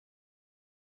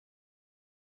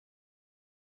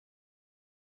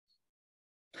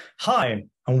Hi,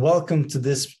 and welcome to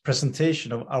this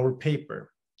presentation of our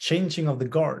paper, Changing of the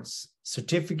Guards,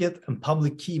 Certificate and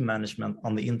Public Key Management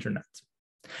on the Internet.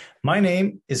 My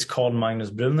name is Carl Magnus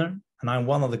Brunner, and I'm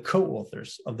one of the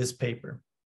co-authors of this paper.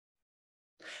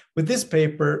 With this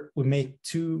paper, we make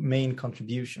two main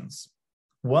contributions.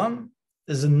 One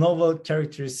is a novel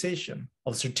characterization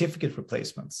of certificate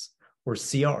replacements, or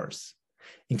CRs,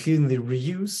 including the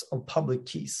reuse of public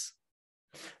keys.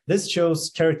 This shows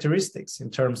characteristics in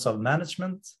terms of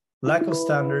management, lack of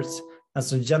standards, and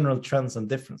some general trends and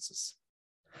differences.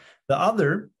 The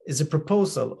other is a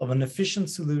proposal of an efficient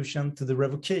solution to the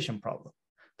revocation problem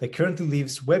that currently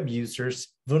leaves web users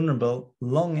vulnerable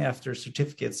long after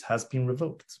certificates has been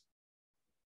revoked.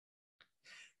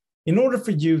 In order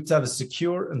for you to have a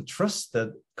secure and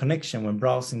trusted connection when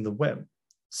browsing the web,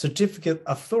 certificate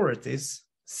authorities,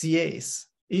 CAs,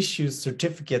 issues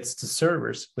certificates to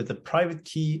servers with a private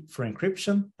key for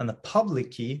encryption and a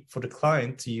public key for the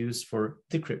client to use for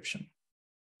decryption.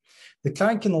 The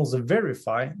client can also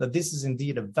verify that this is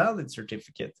indeed a valid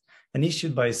certificate and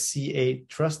issued by a CA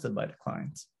trusted by the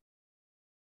client.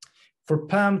 For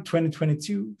PAM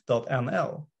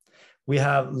 2022.NL, we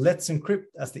have Let's Encrypt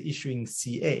as the issuing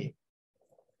CA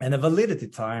and a validity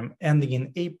time ending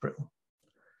in April.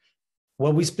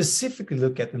 What we specifically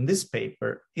look at in this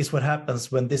paper is what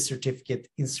happens when this certificate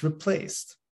is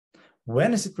replaced.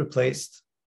 When is it replaced?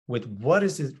 With what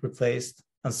is it replaced?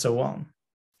 And so on.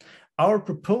 Our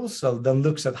proposal then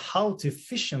looks at how to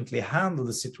efficiently handle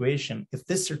the situation if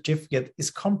this certificate is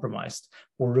compromised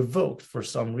or revoked for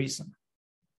some reason.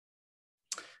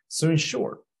 So in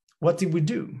short, what did we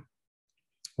do?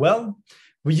 Well,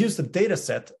 we used a data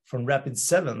set from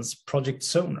Rapid7's Project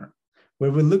Sonar,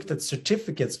 where we looked at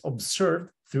certificates observed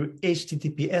through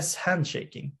HTTPS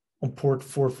handshaking on port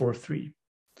 443.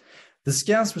 The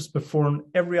scans was performed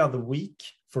every other week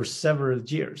for several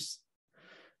years.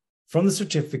 From the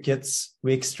certificates,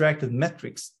 we extracted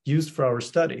metrics used for our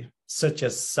study, such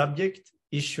as subject,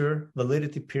 issuer,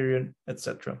 validity period,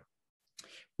 etc.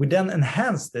 We then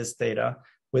enhanced this data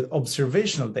with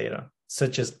observational data,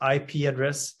 such as IP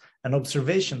address and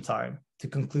observation time, to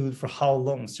conclude for how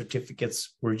long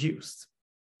certificates were used.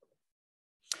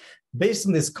 Based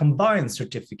on this combined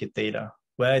certificate data,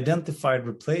 we identified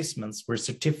replacements where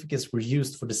certificates were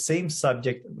used for the same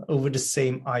subject over the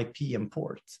same IP and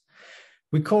port.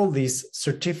 We call these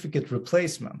certificate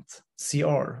replacement,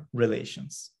 CR,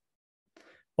 relations.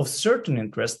 Of certain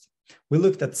interest, we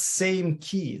looked at same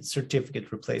key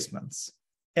certificate replacements,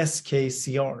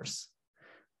 SKCRs,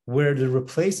 where the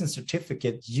replacing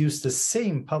certificate used the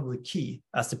same public key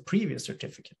as the previous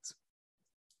certificate.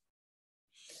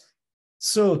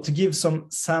 So to give some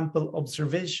sample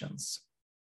observations.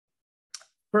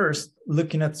 First,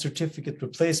 looking at certificate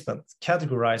replacement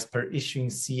categorized per issuing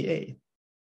CA.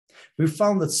 We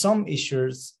found that some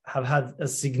issuers have had a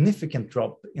significant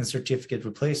drop in certificate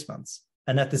replacements,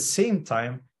 and at the same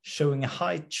time showing a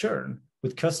high churn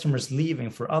with customers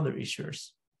leaving for other issuers.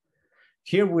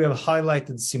 Here we have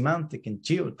highlighted Symantec and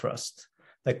GeoTrust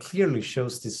that clearly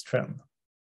shows this trend.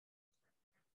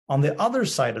 On the other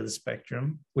side of the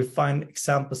spectrum, we find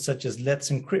examples such as Let's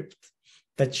Encrypt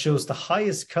that shows the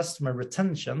highest customer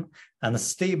retention and a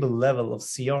stable level of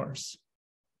CRs.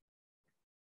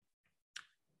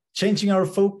 Changing our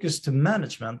focus to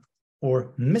management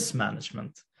or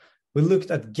mismanagement, we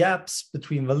looked at gaps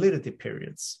between validity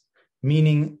periods,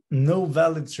 meaning no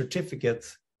valid certificate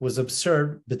was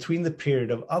observed between the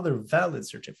period of other valid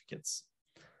certificates,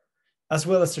 as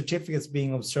well as certificates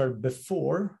being observed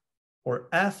before or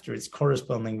after its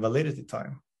corresponding validity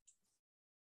time.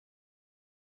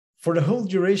 For the whole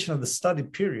duration of the study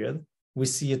period, we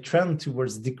see a trend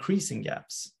towards decreasing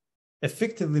gaps,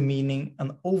 effectively meaning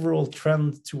an overall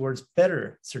trend towards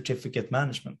better certificate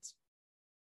management.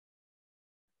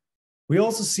 We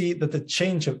also see that the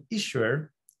change of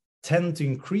issuer tend to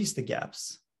increase the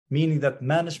gaps, meaning that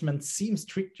management seems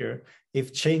trickier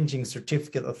if changing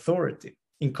certificate authority,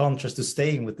 in contrast to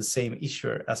staying with the same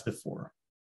issuer as before.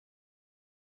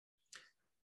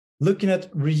 Looking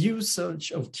at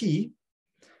reusage of key,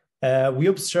 we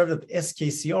observed that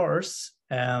SKCRs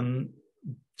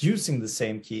using the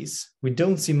same keys, we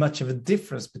don't see much of a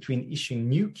difference between issuing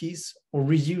new keys or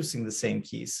reusing the same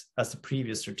keys as the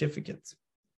previous certificate.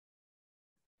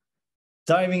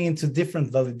 Diving into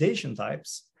different validation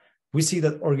types, we see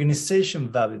that organization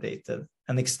validated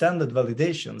and extended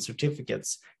validation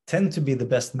certificates tend to be the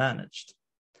best managed.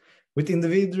 With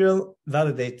individual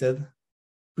validated,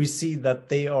 we see that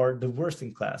they are the worst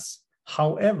in class.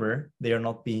 However, they are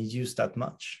not being used that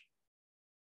much.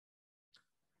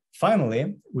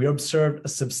 Finally, we observed a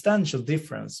substantial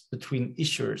difference between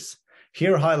issuers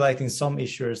here highlighting some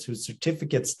issuers whose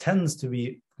certificates tends to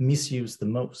be misused the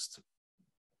most.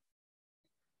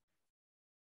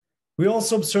 We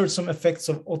also observed some effects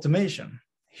of automation.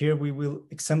 Here we will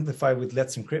exemplify with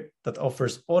Let's Encrypt that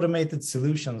offers automated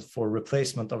solutions for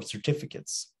replacement of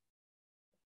certificates.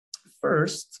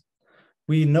 First,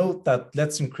 we note that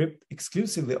Let's Encrypt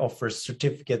exclusively offers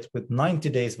certificates with 90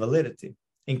 days validity,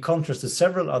 in contrast to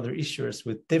several other issuers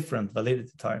with different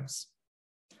validity times.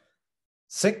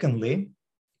 Secondly,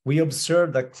 we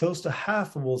observe that close to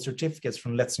half of all certificates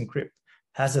from Let's Encrypt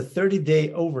has a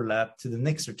 30-day overlap to the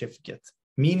next certificate,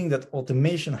 meaning that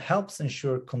automation helps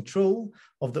ensure control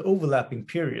of the overlapping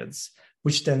periods,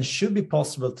 which then should be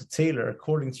possible to tailor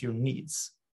according to your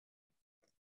needs.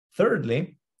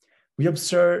 Thirdly, we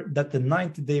observe that the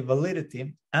 90-day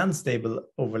validity and stable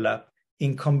overlap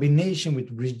in combination with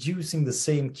reducing the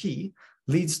same key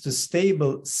leads to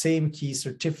stable same key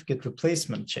certificate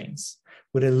replacement chains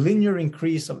with a linear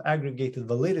increase of aggregated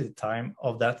validity time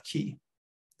of that key.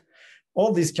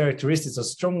 All these characteristics are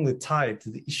strongly tied to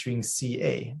the issuing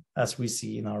CA, as we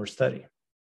see in our study.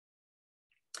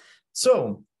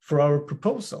 So, for our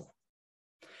proposal,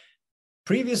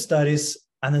 previous studies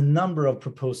and a number of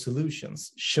proposed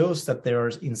solutions shows that there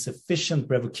are insufficient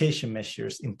revocation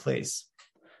measures in place.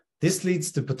 This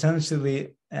leads to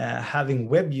potentially having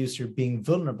web user being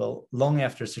vulnerable long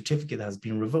after a certificate has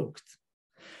been revoked.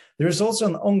 There is also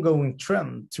an ongoing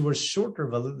trend towards shorter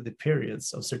validity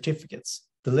periods of certificates,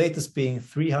 the latest being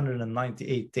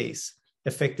 398 days,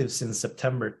 effective since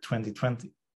September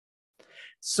 2020.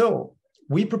 So,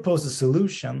 we propose a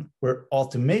solution where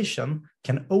automation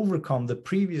can overcome the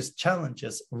previous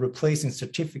challenges of replacing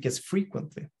certificates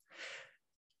frequently,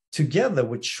 together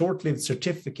with short-lived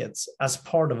certificates as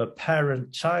part of a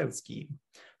parent-child scheme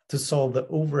to solve the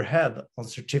overhead on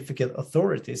certificate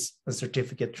authorities and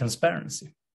certificate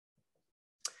transparency.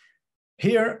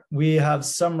 Here we have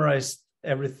summarized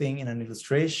everything in an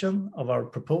illustration of our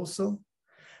proposal.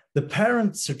 The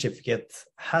parent certificate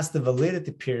has the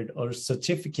validity period of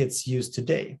certificates used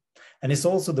today, and is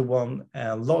also the one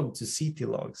logged to CT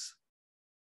logs.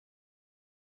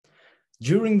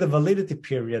 During the validity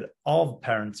period of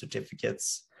parent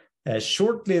certificates,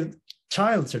 short-lived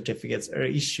child certificates are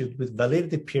issued with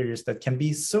validity periods that can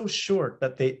be so short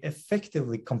that they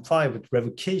effectively comply with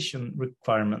revocation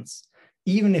requirements,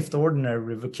 even if the ordinary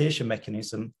revocation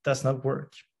mechanism does not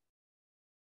work.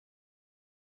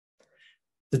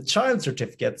 The child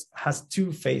certificate has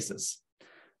two phases.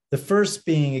 The first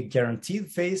being a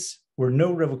guaranteed phase where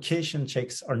no revocation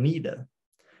checks are needed,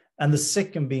 and the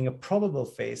second being a probable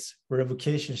phase where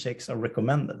revocation checks are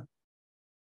recommended.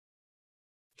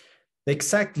 The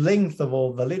exact length of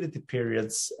all validity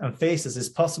periods and phases is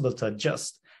possible to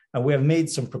adjust, and we have made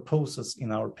some proposals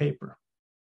in our paper.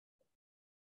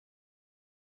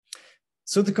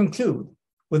 So to conclude,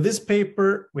 with this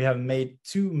paper, we have made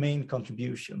two main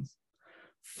contributions.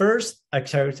 First, a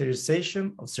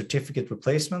characterization of certificate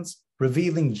replacements,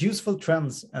 revealing useful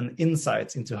trends and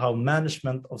insights into how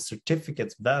management of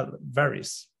certificates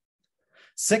varies.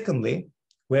 Secondly,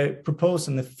 we propose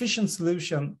an efficient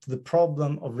solution to the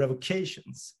problem of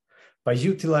revocations by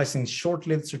utilizing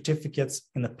short-lived certificates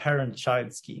in a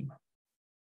parent-child scheme.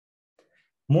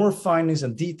 More findings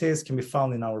and details can be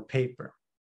found in our paper.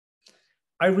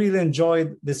 I really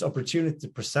enjoyed this opportunity to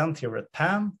present here at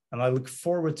PAM, and I look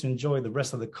forward to enjoy the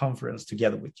rest of the conference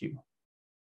together with you.